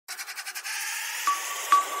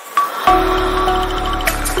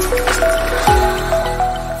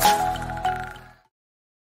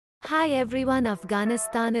Hi everyone.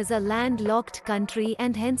 Afghanistan is a landlocked country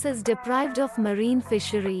and hence is deprived of marine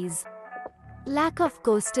fisheries. Lack of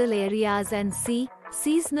coastal areas and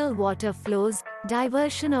seasonal water flows,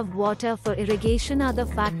 diversion of water for irrigation are the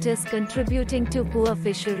factors contributing to poor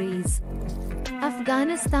fisheries.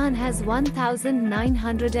 Afghanistan has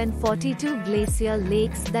 1,942 glacial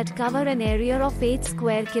lakes that cover an area of 8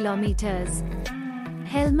 square kilometers.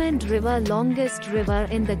 Helmand River, longest river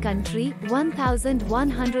in the country,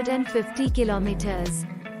 1,150 kilometers.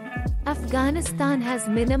 Afghanistan has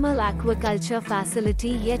minimal aquaculture facility,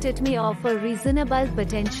 yet it may offer reasonable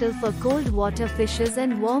potential for cold water fishes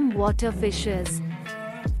and warm water fishes.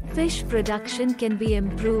 Fish production can be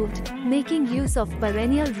improved, making use of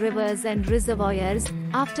perennial rivers and reservoirs,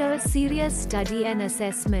 after a serious study and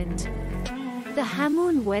assessment. The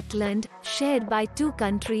Hamoon wetland, shared by two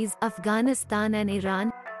countries, Afghanistan and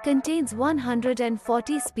Iran, contains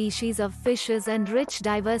 140 species of fishes and rich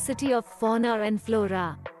diversity of fauna and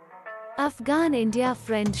flora. Afghan-India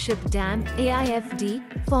Friendship Dam, AIFD,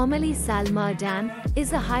 formerly Salma Dam,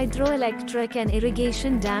 is a hydroelectric and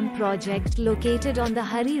irrigation dam project located on the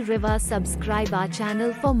Hari River. Subscribe our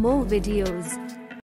channel for more videos.